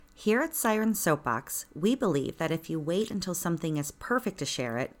Here at Siren Soapbox, we believe that if you wait until something is perfect to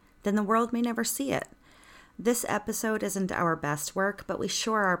share it, then the world may never see it. This episode isn't our best work, but we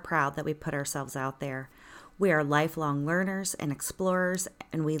sure are proud that we put ourselves out there. We are lifelong learners and explorers,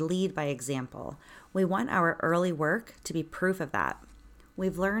 and we lead by example. We want our early work to be proof of that.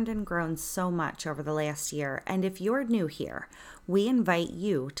 We've learned and grown so much over the last year, and if you're new here, we invite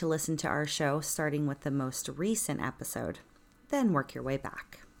you to listen to our show starting with the most recent episode, then work your way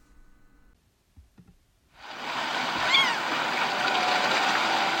back.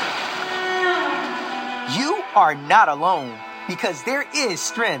 You are not alone, because there is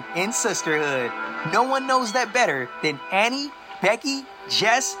strength in sisterhood. No one knows that better than Annie, Becky,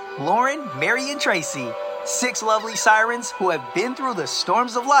 Jess, Lauren, Mary, and Tracy. 6 lovely sirens who have been through the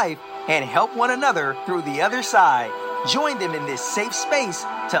storms of life and help one another through the other side. Join them in this safe space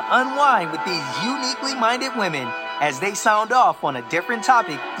to unwind with these uniquely minded women as they sound off on a different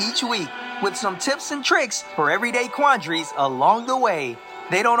topic each week with some tips and tricks for everyday quandaries along the way.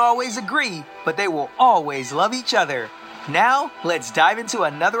 They don't always agree, but they will always love each other. Now, let's dive into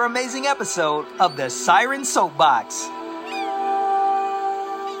another amazing episode of the Siren Soapbox.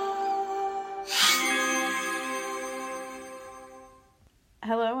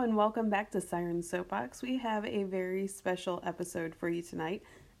 Hello and welcome back to Siren Soapbox. We have a very special episode for you tonight.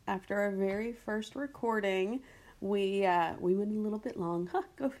 After our very first recording, we went a little bit long.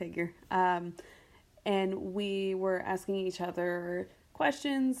 Go figure. And we were asking each other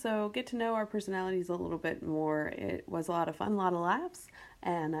questions, so get to know our personalities a little bit more. It was a lot of fun, a lot of laughs,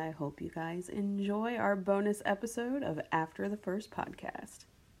 and I hope you guys enjoy our bonus episode of After the First Podcast.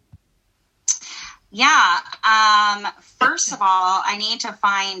 Yeah, first of all, I need to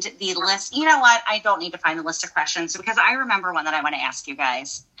find the list. You know what? I don't need to find the list of questions because I remember one that I want to ask you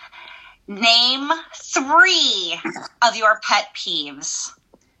guys. Name 3 of your pet peeves.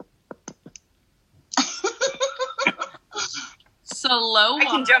 So low. I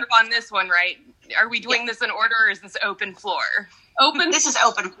can jump on this one, right? Are we doing this in order, or is this open floor? This is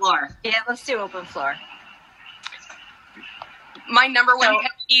open floor. Yeah, let's do open floor. My number one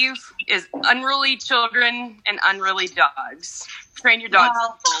pet peeve is unruly children and unruly dogs. Train your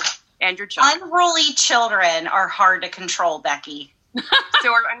dogs and your children. Unruly children are hard to control, Becky.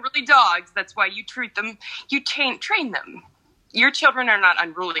 So are unruly dogs. That's why you treat them. You train them. Your children are not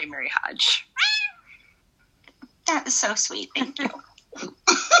unruly, Mary Hodge. That is so sweet. Thank you.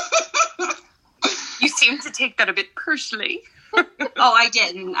 You seem to take that a bit personally. Oh, I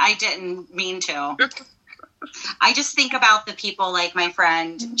didn't mean to. I just think about the people like my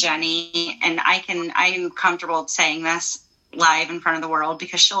friend Jenny, and I'm comfortable saying this live in front of the world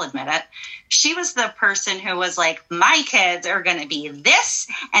because she'll admit it. She was the person who was like, my kids are going to be this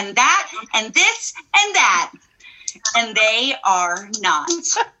and that and this and that. And they are not.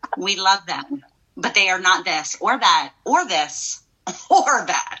 We love them. But they are not this or that or this or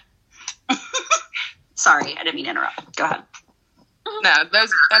that. Sorry, I didn't mean to interrupt. Go ahead. No,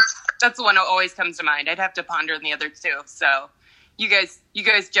 that's the one that always comes to mind. I'd have to ponder on the other two. So you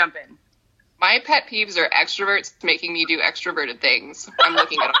guys jump in. My pet peeves are extroverts making me do extroverted things. I'm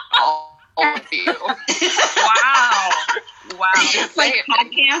looking at all of you. Wow. It's like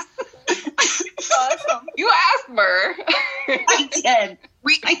podcast. Awesome. You asked, Mur. I did.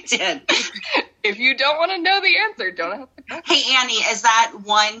 I did. If you don't want to know the answer, don't have to go. Hey, Annie, is that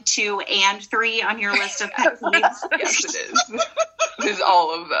 1, 2, and 3 on your list of pet peeves? Yes, it is. It is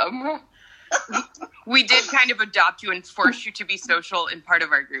all of them. We did kind of adopt you and force you to be social in part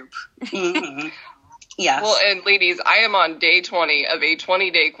of our group. Mm-hmm. Yes. Well, and ladies, I am on day 20 of a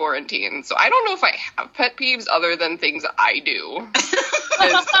 20-day quarantine, so I don't know if I have pet peeves other than things I do.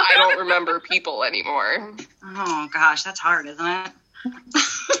 Because I don't remember people anymore. Oh, gosh, that's hard, isn't it?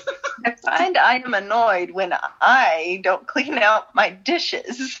 I find I am annoyed when I don't clean out my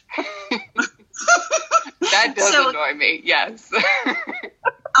dishes. That does annoy me, yes.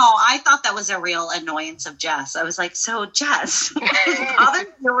 Oh, I thought that was a real annoyance of Jess. I was like, so Jess, does it bother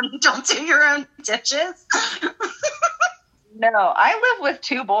you when you don't do your own dishes? No, I live with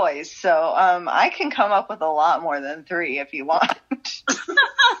 2 boys, so I can come up with a lot more than 3 if you want. But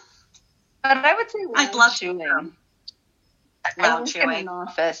I would say I'd love chewing. Loud I chewing. work in an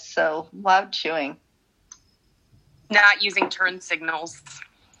office, so loud chewing. Not using turn signals.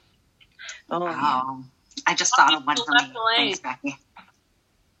 Oh, I just thought of one for me. Lane. Thanks, Becky.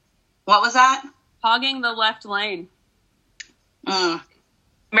 What was that? Hogging the left lane.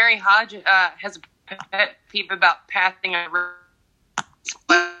 Mary Hodge has a pet peeve about passing a road.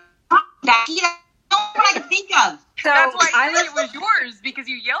 Becky, that's not what I can think of. So That's why I think it was yours, because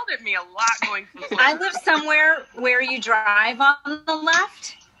you yelled at me a lot going from I live somewhere where you drive on the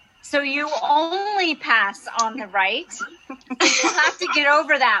left, So you only pass on the right. So you'll have to get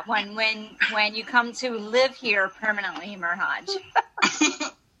over that one when you come to live here permanently, Mirhaj.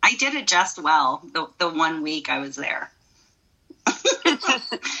 I did adjust well the 1 week I was there.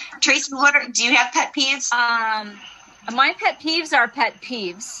 Tracy, do you have pet peeves? My pet peeves are pet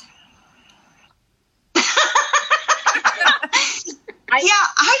peeves.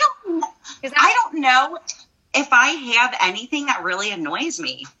 I don't know if I have anything that really annoys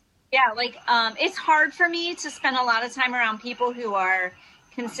me. Yeah, like it's hard for me to spend a lot of time around people who are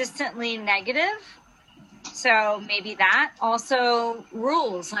consistently negative. So maybe that. Also,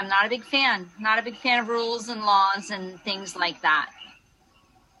 rules. I'm not a big fan. Not a big fan of rules and laws and things like that.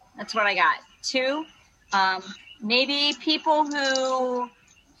 That's what I got. 2, maybe people who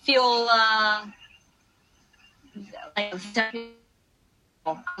feel like, I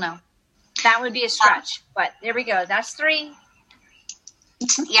don't know. That would be a stretch. But there we go. That's 3.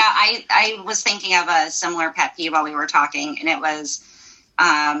 Yeah, I was thinking of a similar pet peeve while we were talking, and it was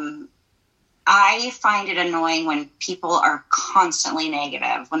I find it annoying when people are constantly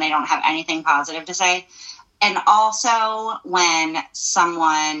negative, when they don't have anything positive to say. And also when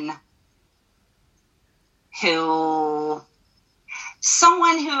someone who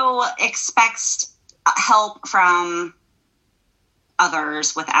expects help from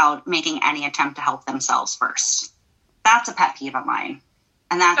others without making any attempt to help themselves first. That's a pet peeve of mine.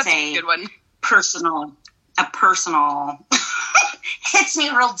 And that's a good one. Personal hits me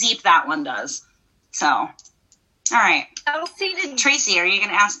real deep, that one does. So, all right. Tracy, are you going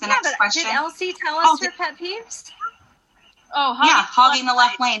to ask the next question? Did Elsie tell us her pet peeves? Oh, hogging the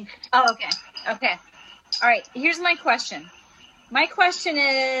left lane. Oh, okay. Okay. All right. Here's my question. My question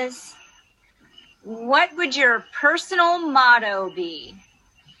is, what would your personal motto be?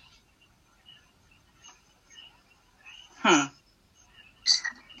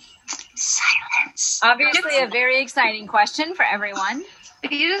 Silence. Obviously, a very exciting question for everyone.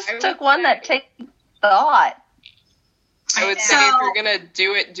 You just took one that takes thought. I would say if you're going to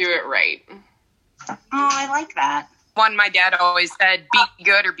do it right. Oh, I like that. One my dad always said, be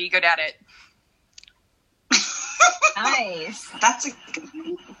good or be good at it. Nice. That's a good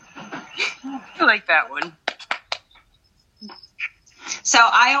one. I like that one. So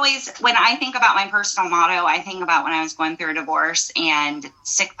I always, when I think about my personal motto, I think about when I was going through a divorce, and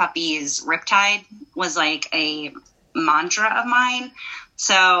Sick Puppies Riptide was like a mantra of mine.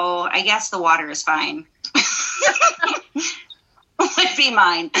 So I guess the water is fine. Would be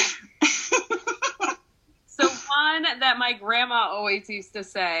mine. So one that my grandma always used to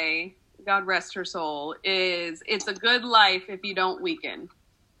say, God rest her soul, is it's a good life if you don't weaken.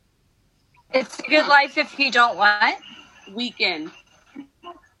 It's a good life if you don't what? Weaken.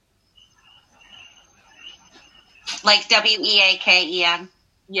 Like WEAKEN?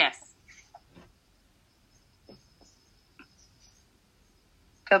 Yes.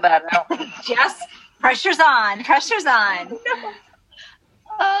 Feel bad now. Yes. Pressure's on. Pressure's on.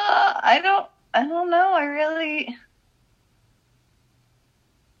 I don't know.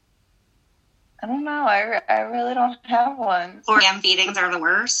 I don't know. I really don't have one. 4 a.m. feedings are the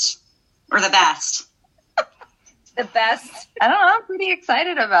worst or the best? The best. I don't know. I'm pretty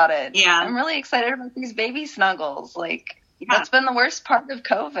excited about it. Yeah. I'm really excited about these baby snuggles. That's been the worst part of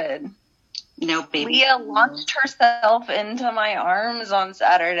COVID. No, baby. Leah launched herself into my arms on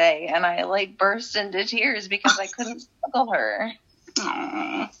Saturday, and I burst into tears because I couldn't snuggle her.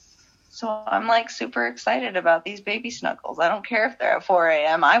 Aww. So I'm super excited about these baby snuggles. I don't care if they're at 4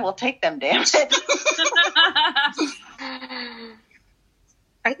 a.m. I will take them, damn it.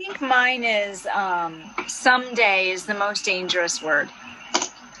 I think mine is someday is the most dangerous word.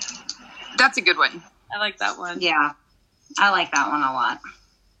 That's a good one. I like that one. Yeah. I like that one a lot.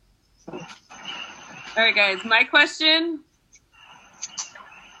 All right, guys. My question,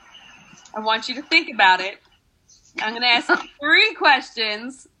 I want you to think about it. I'm going to ask you 3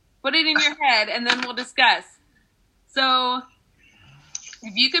 questions. Put it in your head, and then we'll discuss. So,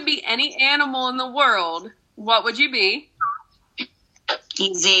 if you could be any animal in the world, what would you be?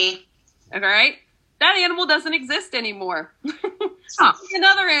 Easy. All right. That animal doesn't exist anymore. So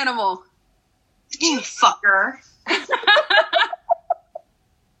another animal. You fucker.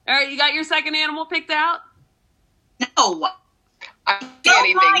 All right, you got your second animal picked out? No. I'm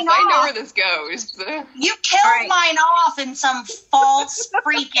scanning things. I know where this goes. You killed mine off in some false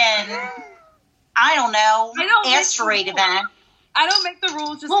freaking, I don't know, asteroid event. I don't make the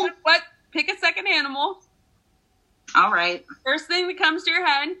rules. Just pick a second animal. All right. First thing that comes to your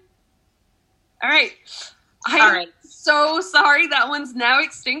head. All right. I'm so sorry. That one's now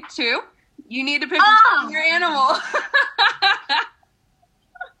extinct too. You need to pick your animal.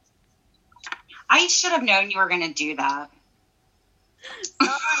 I should have known you were going to do that.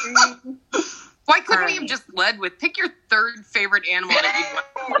 Why couldn't we have just led with pick your third favorite animal that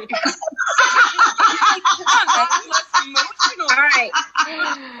you want? All right.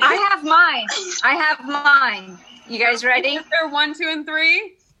 I have mine. You guys ready? They're 1, 2, and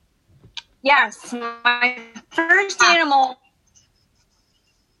 3? Yes. My first animal.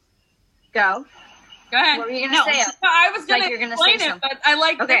 Go. Go ahead. What were you going to say? No, I was going Like to you're gonna explain say it, something. but I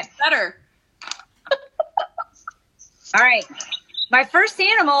like this better. All right. My first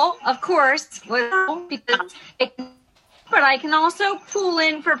animal, of course, was because but I can also pull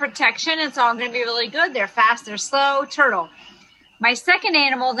in for protection. It's all going to be really good. They're fast, they're slow. Turtle. My second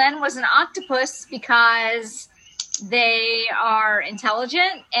animal then was an octopus because they are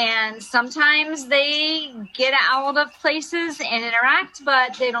intelligent and sometimes they get out of places and interact,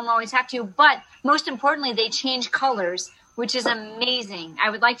 but they don't always have to. But most importantly, they change colors, which is amazing. I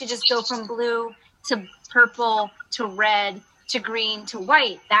would like to just go from blue to purple to red to green to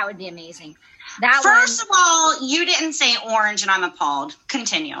white. That would be amazing. First of all, you didn't say orange, and I'm appalled.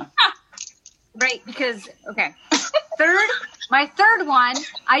 Continue. Right, because, okay. My third one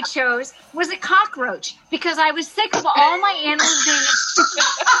I chose was a cockroach because I was sick of all my animals being...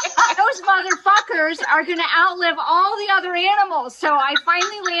 Those motherfuckers are going to outlive all the other animals. So I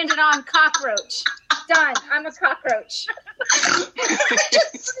finally landed on cockroach. Done. I'm a cockroach.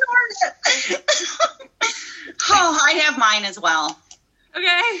 Oh, I have mine as well.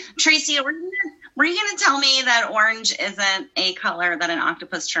 Okay. Tracy, were you going to tell me that orange isn't a color that an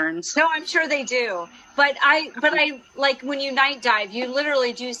octopus turns? No, I'm sure they do. But I like when you night dive, you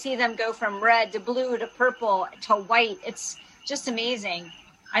literally do see them go from red to blue to purple to white. It's just amazing.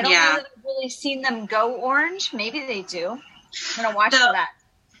 I don't know that I've really seen them go orange. Maybe they do. I'm going to watch for that.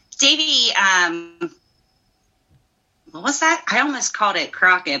 Davy, what was that? I almost called it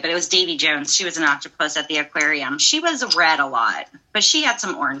Crockett, but it was Davy Jones. She was an octopus at the aquarium. She was red a lot, but she had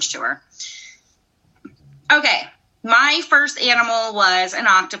some orange to her. Okay. My first animal was an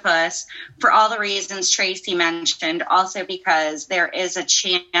octopus for all the reasons Tracy mentioned, also because there is a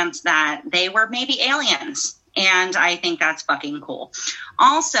chance that they were maybe aliens. And I think that's fucking cool.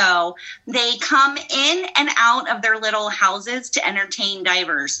 Also, they come in and out of their little houses to entertain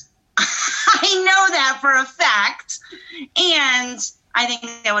divers. I know that for a fact. And I think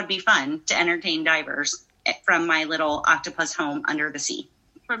that would be fun to entertain divers from my little octopus home under the sea.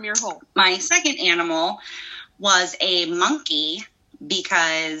 From your home. My second animal was a monkey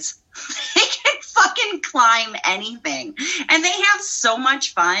because they can fucking climb anything. And they have so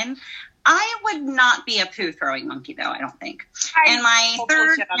much fun. I would not be a poo throwing monkey, though, I don't think. And my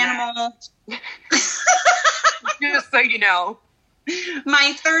third animal... Just so you know.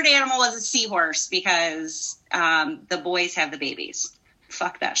 My third animal was a seahorse because the boys have the babies.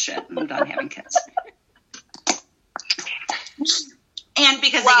 Fuck that shit. I'm done having kids. And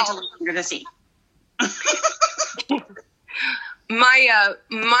because they get to live under the sea.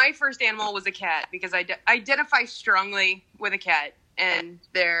 My first animal was a cat because I identify strongly with a cat and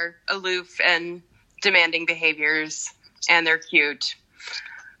their aloof and demanding behaviors and they're cute.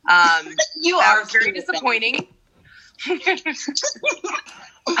 You are very disappointing.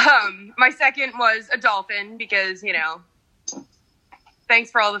 My second was a dolphin because, you know,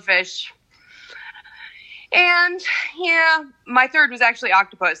 thanks for all the fish. And yeah, my third was actually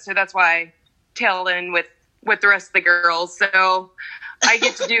octopus, so that's why I tailed in with the rest of the girls. So I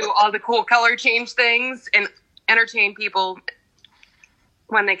get to do all the cool color change things and entertain people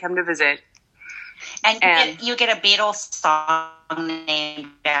when they come to visit. And you get a Beatles song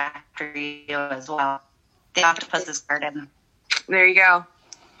named after you as well. The Octopus's Garden. There you go.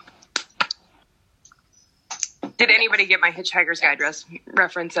 Did anybody get my Hitchhiker's Guide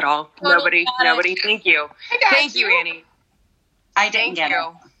reference at all? Nobody. Thank you. Thank you, Annie. I didn't get it.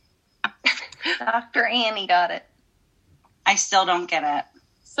 Dr. Annie got it. I still don't get it.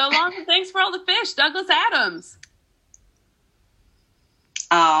 So long and thanks for all the fish, Douglas Adams.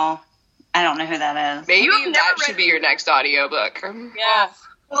 Oh, I don't know who that is. Maybe that should be your next audiobook. Yeah.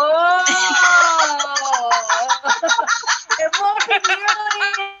 Oh! It won't be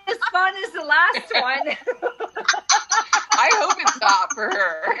nearly as fun as the last one. I hope it's not for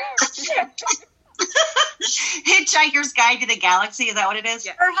her. Hitchhiker's Guide to the Galaxy, is that what it is?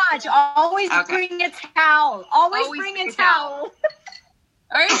 Yeah. Hodge, always bring a towel. Always bring a towel.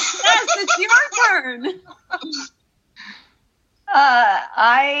 All right, yes, it's your turn.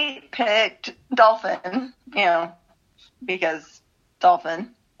 I picked dolphin, you know, because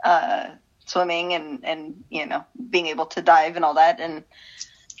dolphin, swimming and, you know, being able to dive and all that and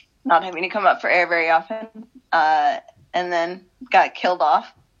not having to come up for air very often. And then got killed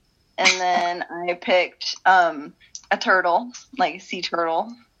off And then I picked a turtle, like a sea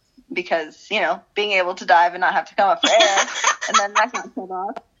turtle, because, being able to dive and not have to come up for air. And then that got cut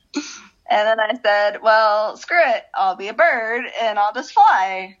off. And then I said, well, screw it. I'll be a bird and I'll just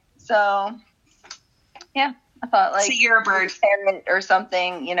fly. So, yeah, I thought like So you're a bird. Parrot or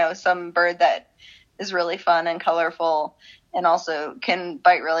something, some bird that is really fun and colorful and also can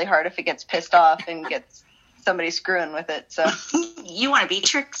bite really hard if it gets pissed off and gets somebody screwing with it. So You want to be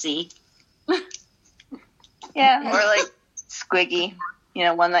Trixie. yeah, or like Squiggy,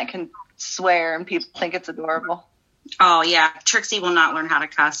 one that can swear and people think it's adorable. Oh, yeah. Trixie will not learn how to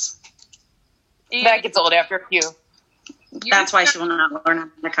cuss. That gets old after a few. That's why she will not learn how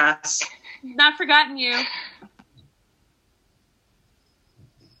to cuss. Not forgotten you.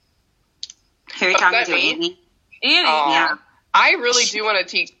 Who are you talking that to, me? Amy? Annie. Yeah. I really do want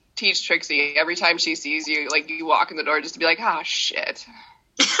to teach Trixie every time she sees you, like you walk in the door, just to be like, oh shit.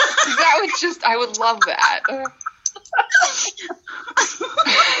 I would love that.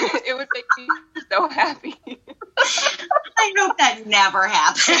 It would make me so happy. I hope that never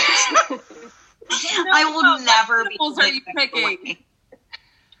happens. I will never be. What are you picking?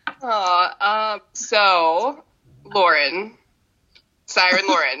 So, Siren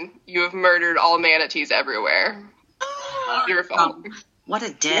Lauren, you have murdered all manatees everywhere. Your fault. What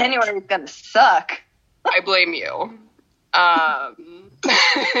a dick. January's gonna suck. I blame you.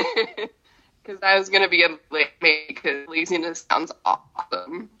 Because I was going to be a late because laziness sounds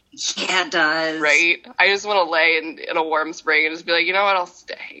awesome. Yeah, it does. Right? I just want to lay in a warm spring and just be like, you know what, I'll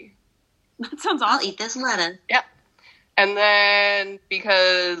stay. That sounds I'll awesome. eat this lettuce. Yep. And then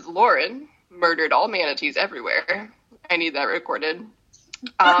because Lauren murdered all manatees everywhere, I need that recorded.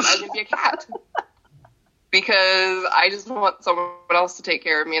 I'm going to be a cat. Because I just want someone else to take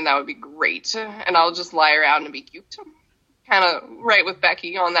care of me, and that would be great. And I'll just lie around and be cute. Kind of right with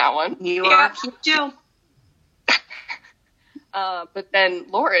Becky on that one. You are cute too. But then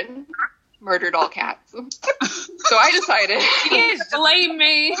Lauren murdered all cats. So I decided. You blame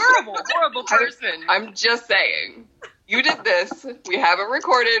me. Horrible person. I'm just saying. You did this. We have it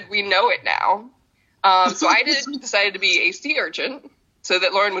recorded. We know it now. So I decided to be a sea urchin so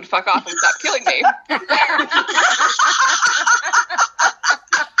that Lauren would fuck off and stop killing me.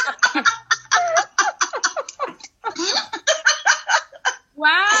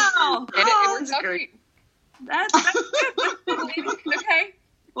 Wow. And it works out great. That's good. Okay.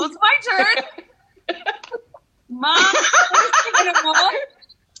 Well, it's my turn. Mom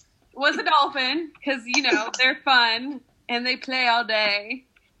was a dolphin because, they're fun and they play all day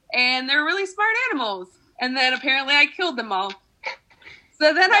and they're really smart animals. And then apparently I killed them all.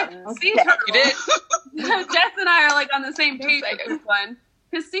 So then sea turtles. You did? Jess and I are like on the same page with this one.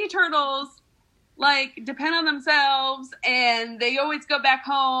 Because sea turtles depend on themselves and they always go back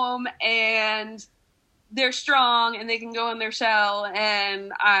home and they're strong and they can go in their shell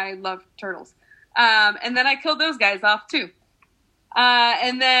and I love turtles. And then I killed those guys off too.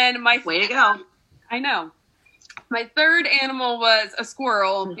 And then way to go. I know. My third animal was a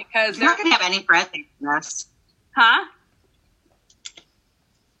squirrel because you're not going to have any friends after this. Huh?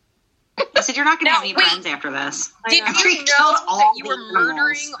 I said you're not going to have any friends after this. Did you know that you were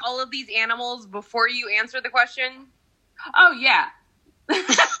murdering all of these animals before you answered the question? Oh, yeah.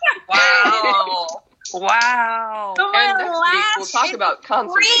 Wow. Wow. So And next week we'll talk about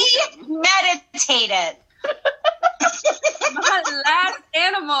conservation. Premeditated. My last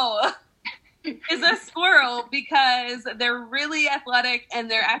animal is a squirrel because they're really athletic and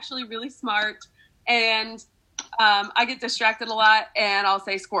they're actually really smart. And I get distracted a lot and I'll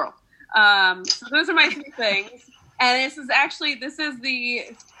say squirrel. So those are my three things. And this is I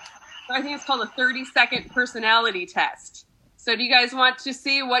think it's called a 30-second personality test. So do you guys want to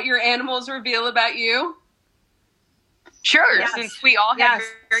see what your animals reveal about you? Sure, Yes. since we all have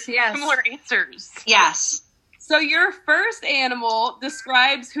very Yes. similar answers. Yes. So your first animal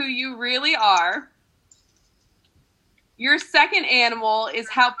describes who you really are. Your second animal is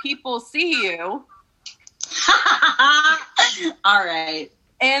how people see you. All right.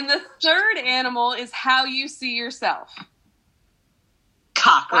 And the third animal is how you see yourself.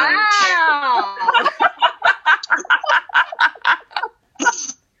 Cockroach. Wow.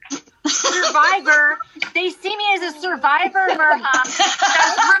 Survivor. They see me as a survivor, Merha.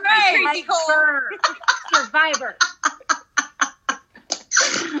 That's right. Survivor.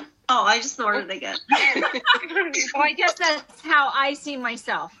 Oh, I just ordered it again. Well, I guess that's how I see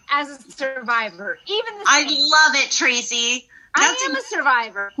myself, as a survivor. Even the I same. love it, Tracy. I am a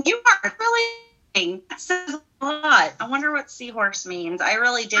survivor. You are really. That says a lot. I wonder what seahorse means. I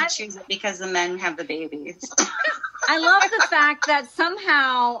really did choose it because the men have the babies. I love the fact that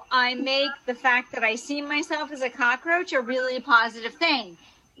somehow I make the fact that I see myself as a cockroach a really positive thing.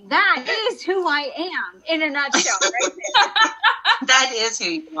 That is who I am in a nutshell, right there. That is who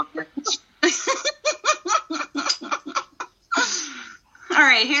you are. All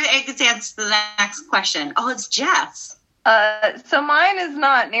right, here it answers the next question. Oh, it's Jess. So mine is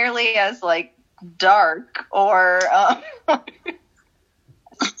not nearly as like dark or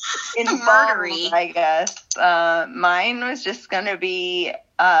involved, I guess. Mine was just gonna be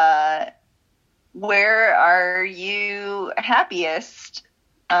where are you happiest?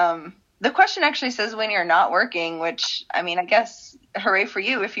 The question actually says when you're not working, which, I mean, I guess hooray for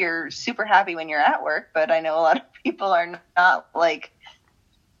you if you're super happy when you're at work, but I know a lot of people are not, like,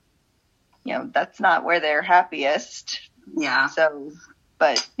 you know, that's not where they're happiest. Yeah. So,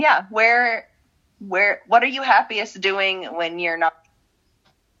 but yeah, what are you happiest doing when you're not?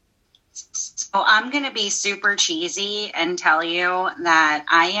 So I'm going to be super cheesy and tell you that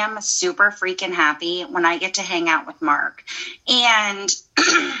I am super freaking happy when I get to hang out with Mark. And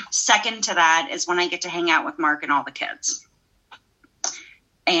second to that is when I get to hang out with Mark and all the kids.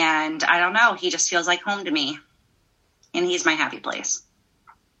 And I don't know, he just feels like home to me. And he's my happy place.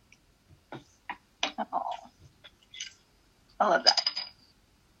 Oh, I love that.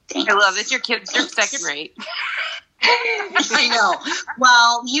 Thanks. I love that your kids are second rate. I know.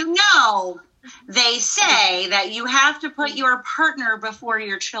 Well, you know, they say that you have to put your partner before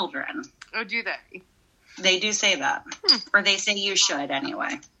your children. Oh, do they? They do say that. Or they say you should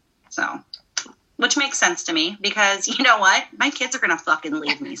anyway. So, which makes sense to me because you know what? My kids are going to fucking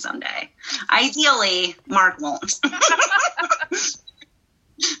leave me someday. Ideally, Mark won't.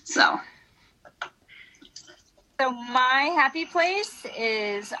 So my happy place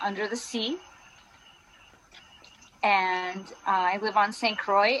is under the sea. And I live on St.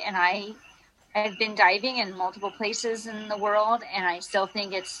 Croix, and I've been diving in multiple places in the world, and I still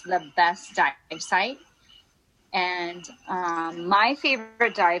think it's the best dive site. And my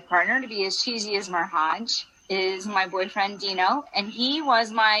favorite dive partner, to be as cheesy as Marhaj, is my boyfriend Dino, and he was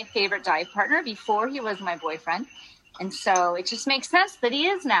my favorite dive partner before he was my boyfriend. And so it just makes sense that he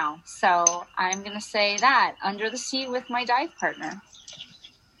is now. So I'm going to say that, under the sea with my dive partner.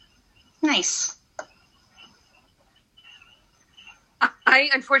 nice. I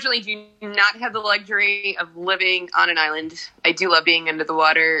unfortunately do not have the luxury of living on an island. I do love being under the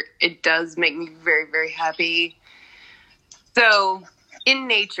water. It does make me very, very happy. So, in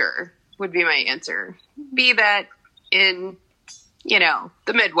nature would be my answer. Be that in, you know,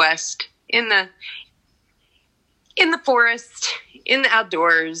 the Midwest, in the forest, in the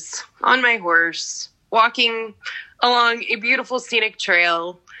outdoors, on my horse, walking along a beautiful scenic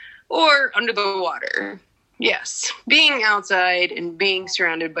trail, or under the water. Yes, being outside and being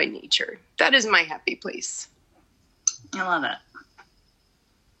surrounded by nature. That is my happy place. I love it.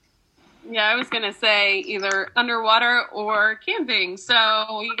 Yeah, I was going to say either underwater or camping.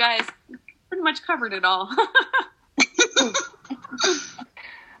 So you guys pretty much covered it all.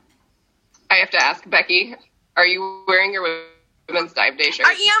 I have to ask, Becky, are you wearing your women's dive day shirt?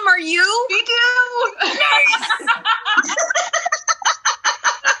 I am, are you? Me too!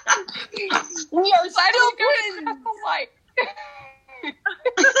 We are still good.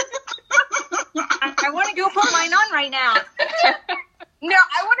 I want to go put mine on right now. No,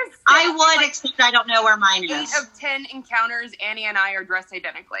 I want to say I would, except I don't know where mine 8 is. of 10 encounters, Annie and I are dressed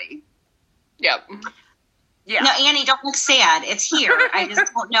identically. Yep. Yeah. No, Annie, don't look sad. It's here. I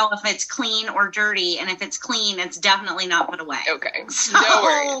just don't know if it's clean or dirty, and if it's clean, it's definitely not put away. Okay. So, no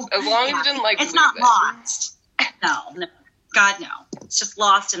worries. As long as you didn't it's lose not it. lost. No, God, no. It's just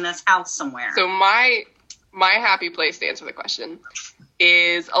lost in this house somewhere. So my happy place to answer the question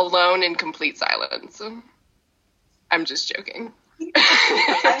is alone in complete silence. I'm just joking.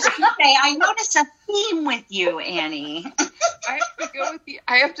 I was gonna say, I noticed a theme with you, Annie.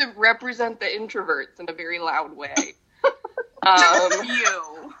 I have to represent the introverts in a very loud way. But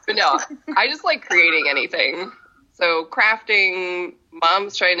no, I just like creating anything. So crafting,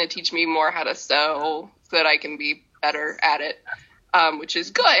 mom's trying to teach me more how to sew so that I can be better at it, which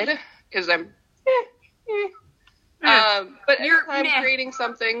is good because I'm but I'm creating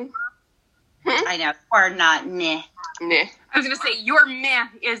something. I know, or not, meh. Nah. I was going to say, your meh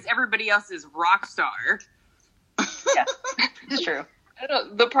is everybody else's rock star. Yeah, it's true.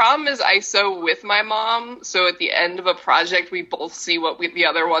 The problem is I sew with my mom, so at the end of a project, we both see what the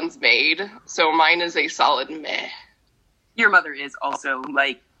other one's made. So mine is a solid meh. Your mother is also,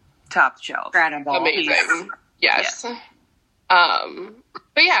 like, top shelf. Incredible. Amazing. Yes.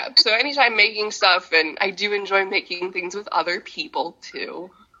 But yeah, so anytime making stuff, and I do enjoy making things with other people,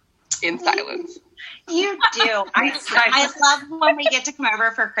 too, in silence. You do. I love when we get to come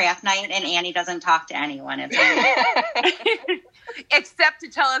over for craft night and Annie doesn't talk to anyone. It's amazing. Except to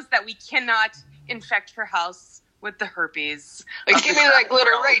tell us that we cannot infect her house with the herpes. Like, give me that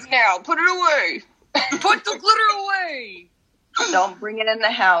glitter right now. Put it away. Put the glitter away. Don't bring it in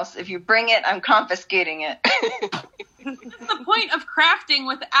the house. If you bring it, I'm confiscating it. What's the point of crafting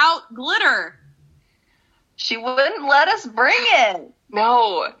without glitter? She wouldn't let us bring it.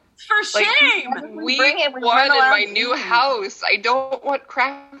 No. For shame. We bring it when want we're in allowed my to new eat. house. I don't want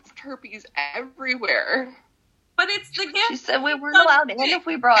craft herpes everywhere. But it's the gift. She said we weren't allowed in if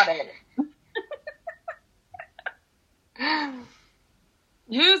we brought it.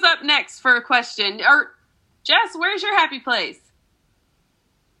 Who's up next for a question? Or Jess, where's your happy place?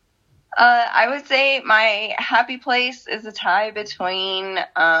 I would say my happy place is a tie between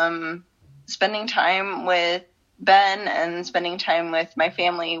spending time with Ben and spending time with my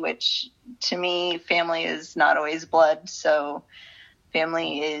family, which to me, family is not always blood. So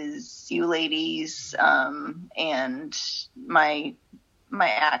family is you ladies and my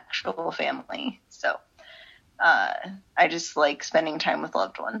actual family. So I just like spending time with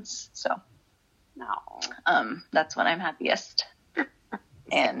loved ones. So that's when I'm happiest.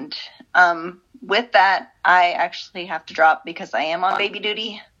 And with that, I actually have to drop because I am on baby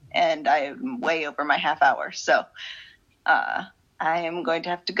duty and I am way over my half hour. So I am going to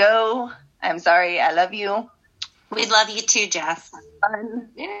have to go. I'm sorry. I love you. We love you too, Jess.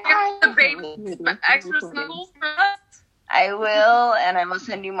 Yeah, the baby extra snuggles for us. I will, and I will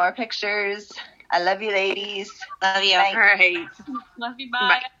send you more pictures. I love you, ladies. Love you. Bye. All right. Love you.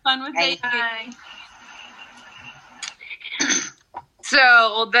 Bye. Have fun with baby. Bye.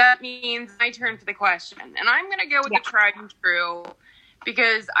 So that means my turn for the question. And I'm going to go with the tried and true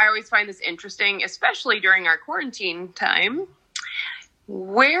because I always find this interesting, especially during our quarantine time.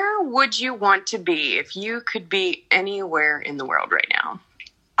 Where would you want to be if you could be anywhere in the world right now?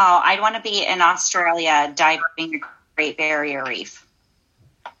 Oh, I'd want to be in Australia diving the Great Barrier Reef.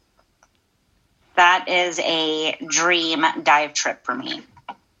 That is a dream dive trip for me.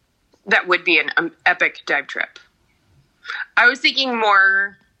 That would be an epic dive trip. I was thinking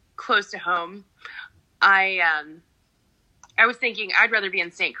more close to home. I was thinking I'd rather be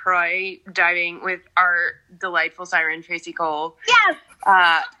in St. Croix diving with our delightful siren, Tracy Cole. Yes!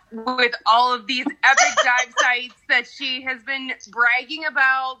 With all of these epic dive sites that she has been bragging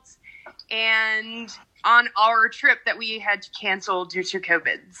about, and on our trip that we had to cancel due to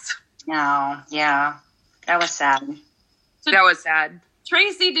COVIDs. Oh, yeah. That was sad. That was sad.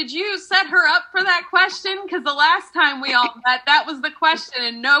 Tracy, did you set her up for that question? Because the last time we all met, that was the question,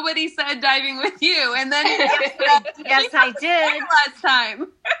 and nobody said diving with you. And then Yes, I did. Last time.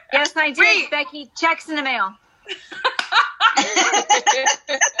 Yes, I did. Wait. Becky, checks in the mail.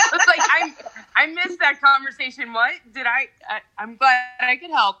 It's like I missed that conversation. What did I'm glad I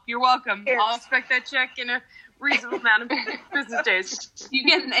could help. You're welcome. Here. I'll expect that check in a reasonable amount of business days. You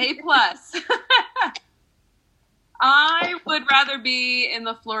get an A+. I would rather be in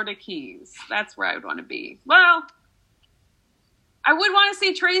the Florida Keys. That's where I would want to be. Well, I would want to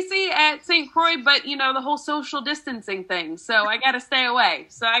see Tracy at St. Croix, but, you know, the whole social distancing thing. So I got to stay away.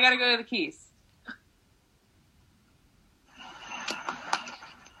 So I got to go to the Keys.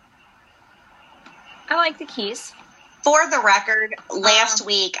 I like the Keys. For the record, last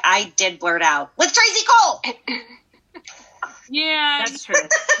week I did blurt out, with Tracy Cole! Yeah. That's true.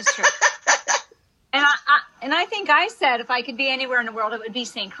 That's true. And I think I said if I could be anywhere in the world, it would be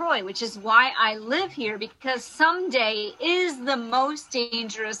St. Croix, which is why I live here, because someday is the most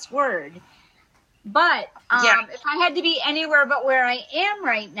dangerous word. But if I had to be anywhere but where I am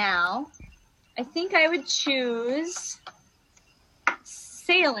right now, I think I would choose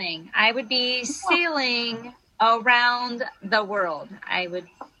sailing. I would be sailing around the world. I would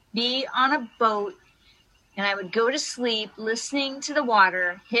be on a boat and I would go to sleep listening to the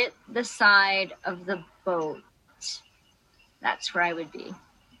water hit the side of the boat. That's where I would be.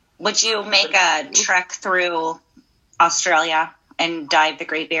 Would you make a trek through Australia and dive the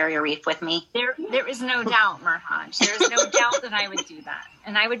Great Barrier Reef with me? There is no doubt, Merhaj. There is no doubt that I would do that.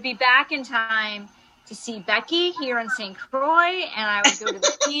 And I would be back in time to see Becky here in St. Croix, and I would go to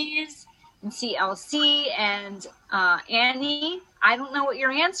the Keys and see Elsie and Annie. I don't know what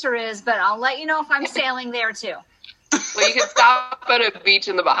your answer is, but I'll let you know if I'm sailing there too. Well, you could stop at a beach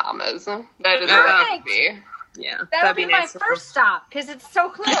in the Bahamas. That is where that would be. Yeah, That'll be my nice. first stop because it's so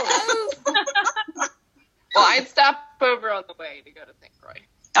close. Well, I'd stop over on the way to go to St. Croix.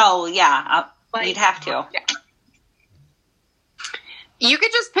 Oh, yeah. You'd have to. Yeah. You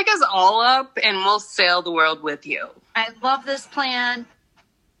could just pick us all up and we'll sail the world with you. I love this plan.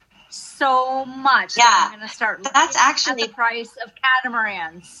 so much Yeah, that I'm going to start that's looking actually- at the price of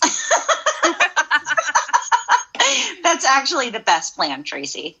catamarans. That's actually the best plan,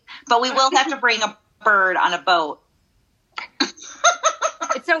 Tracy. But we will have to bring a bird on a boat.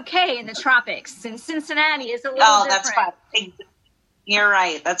 It's okay in the tropics. In Cincinnati, it's a little Oh, different. that's fine. You're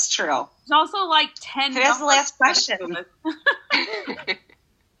right. That's true. There's also like 10. Who has the last question?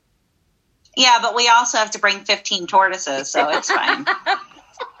 Yeah, but we also have to bring 15 tortoises, so it's fine.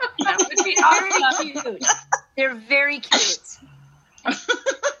 That would be Very awesome. cute. They're very cute.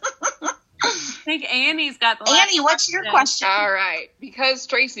 I think Annie's got the last Annie, what's your question? All right, because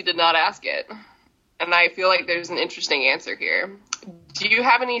Tracy did not ask it, and I feel like there's an interesting answer here. Do you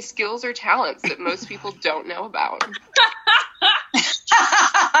have any skills or talents that most people don't know about?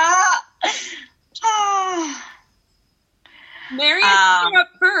 Marion, you're up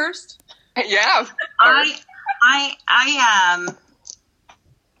first. Yeah.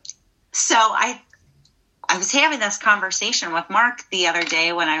 So I was having this conversation with Mark the other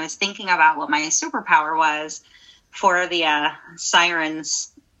day when I was thinking about what my superpower was for the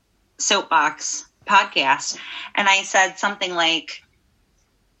Sirens Soapbox podcast. And I said something like,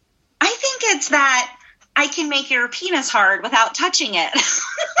 I think it's that I can make your penis hard without touching it.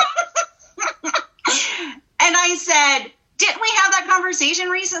 And I said, didn't we have that conversation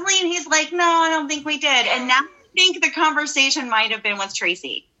recently? And he's like, no, I don't think we did. And now I think the conversation might have been with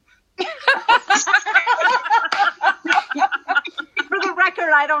Tracy. For the record,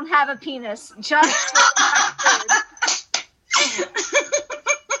 I don't have a penis. Just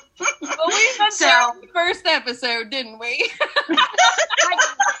Well, we went there in the first episode, didn't we?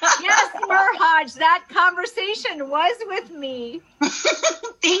 yes, Merhaj, that conversation was with me.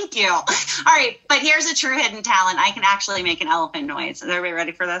 Thank you. All right, but here's a true hidden talent. I can actually make an elephant noise. Is everybody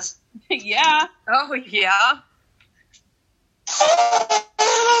ready for this? Yeah. Oh, yeah.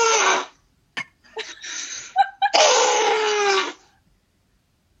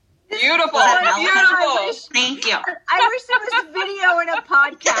 Beautiful. Beautiful. Thank you. I wish there was video in a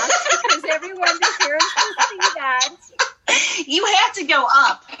podcast because everyone deserves to see that. You have to go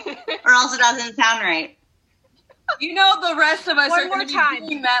up, or else it doesn't sound right. You know the rest of us One are more going to time. be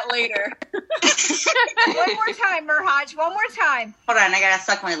doing that later. One more time, Merhaj. One more time. Hold on, I gotta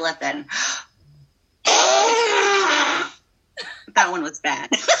suck my lip in. That one was bad.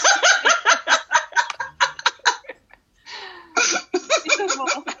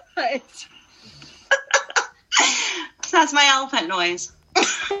 That's my elephant noise.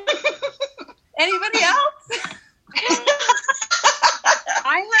 Anybody else?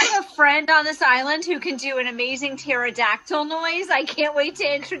 I have a friend on this island who can do an amazing pterodactyl noise. I can't wait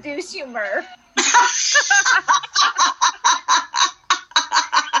to introduce you, Mer.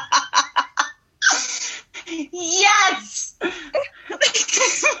 Yes! Oh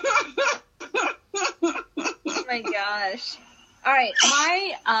my gosh. All right,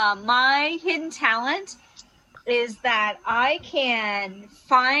 my hidden talent is that I can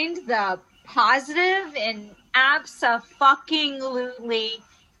find the positive in abso-fucking-lutely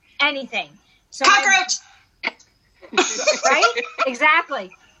anything. So Cockroach! right?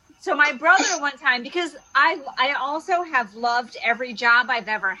 Exactly. So my brother one time, because I also have loved every job I've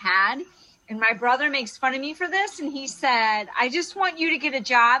ever had, and my brother makes fun of me for this, and he said, I just want you to get a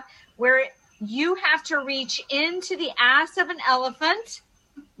job where you have to reach into the ass of an elephant,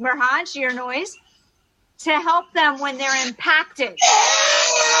 Merhaj, your noise, to help them when they're impacted.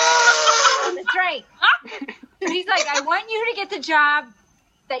 That's right. So he's like, I want you to get the job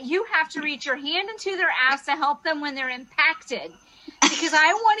that you have to reach your hand into their ass to help them when they're impacted. Because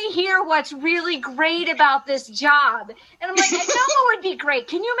I want to hear what's really great about this job. And I'm like, I know what would be great.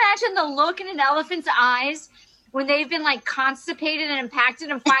 Can you imagine the look in an elephant's eyes when they've been like constipated and impacted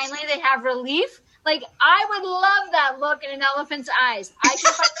and finally they have relief? Like, I would love that look in an elephant's eyes. I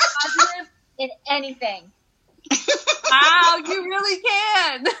can find positive in anything. Wow, you really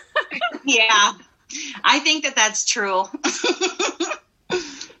can. Yeah, I think that that's true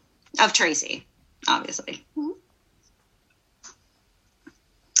of Tracy, obviously.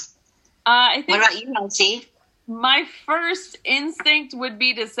 I think What about you, Nancy? my first instinct would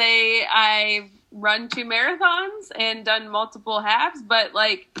be to say I've run 2 marathons and done multiple halves, but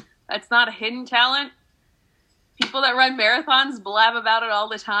like that's not a hidden talent. People that run marathons blab about it all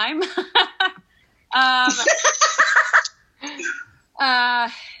the time.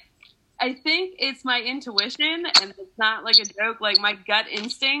 I think it's my intuition, and it's not like a joke. Like my gut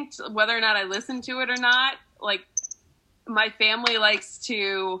instinct, whether or not I listen to it or not. Like my family likes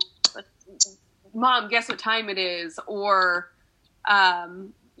to, Mom, guess what time it is, or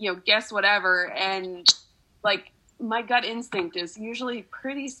guess whatever. And like my gut instinct is usually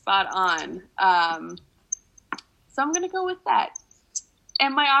pretty spot on. So I'm going to go with that.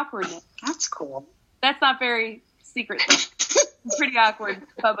 And my awkwardness. That's cool. That's not very secret. It's pretty awkward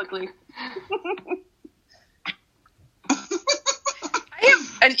publicly. I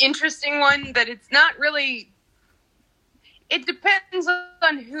have an interesting one that it's not really. It depends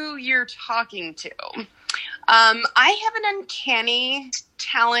on who you're talking to. I have an uncanny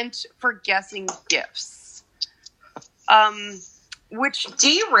talent for guessing gifts. Which do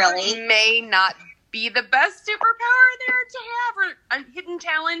you really? May not be the best superpower there to have, or a hidden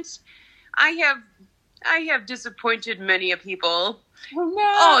talent. I have disappointed many of people. Oh, no.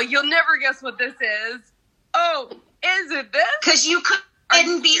 Oh, you'll never guess what this is. Oh, is it this? Because you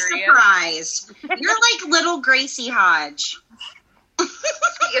couldn't be surprised. You're like little Gracie Hodge.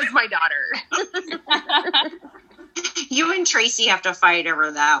 She is my daughter. You and Tracy have to fight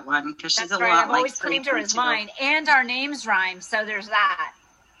over that one because she's a lot I've like always claimed her as mine, and our names rhyme, so there's that.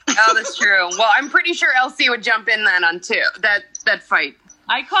 Oh, that's true. Well, I'm pretty sure Elsie would jump in then on too. That fight.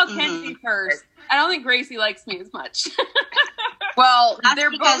 I call Kenzie first. I don't think Gracie likes me as much. Well, that's they're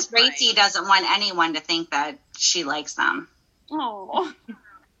because both Gracie doesn't want anyone to think that she likes them. Oh.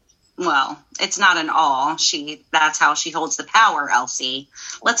 Well, it's not an all. That's how she holds the power, Elsie.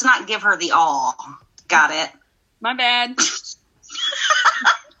 Let's not give her the all. Got it? My bad. So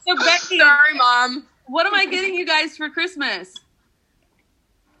Becky, sorry, Mom. What am I getting you guys for Christmas?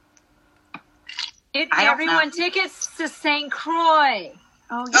 Get everyone tickets to St. Croix.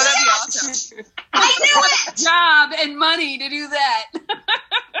 Oh, that'd be awesome. I knew it! Job and money to do that.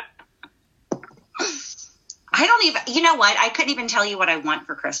 I don't even, you know what? I couldn't even tell you what I want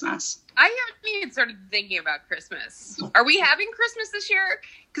for Christmas. I haven't even started thinking about Christmas. Are we having Christmas this year?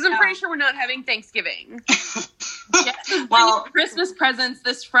 Because I'm pretty sure we're not having Thanksgiving. Well, Christmas presents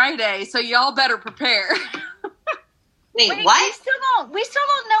this Friday, so y'all better prepare. Wait, what? We still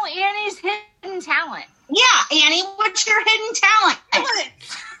don't know Annie's hidden talent. Yeah, Annie, what's your hidden talent?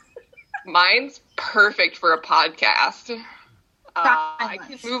 Mine's perfect for a podcast. I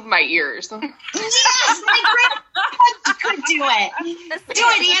can move my ears. Yes, my grandpa could do it. Do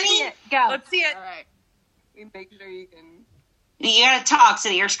it, Annie. Go. Let's see it. All right. We make sure you can. You gotta talk so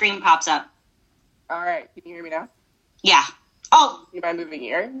that your screen pops up. All right. Can you hear me now? Yeah. Oh. You mind moving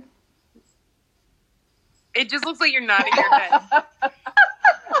your? It just looks like you're nodding your head.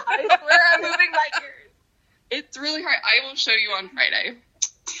 I swear I'm moving my ears. It's really hard. I will show you on Friday.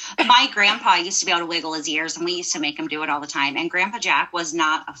 My grandpa used to be able to wiggle his ears, and we used to make him do it all the time. And Grandpa Jack was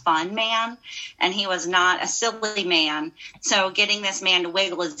not a fun man, and he was not a silly man. So getting this man to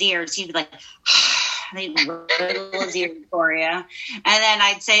wiggle his ears, he'd be like, he'd wiggle his ears for you. And then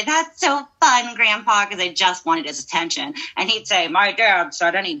I'd say, that's so fun, Grandpa, because I just wanted his attention. And he'd say, my dad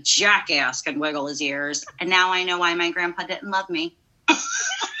said any jackass can wiggle his ears. And now I know why my grandpa didn't love me.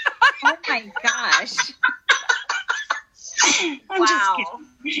 Oh, my gosh. I'm wow. just kidding.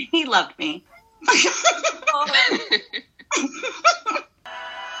 He loved me. You've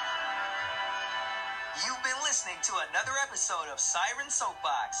been listening to another episode of Siren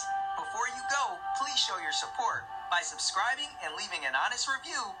Soapbox. Before you go, please show your support by subscribing and leaving an honest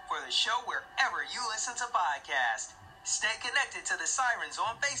review for the show wherever you listen to podcasts. Stay connected to the Sirens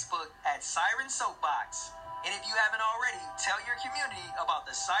on Facebook at Siren Soapbox. And if you haven't already, tell your community about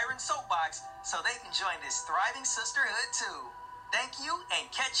the Siren Soapbox so they can join this thriving sisterhood too. Thank you,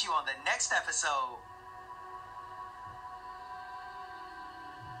 and catch you on the next episode.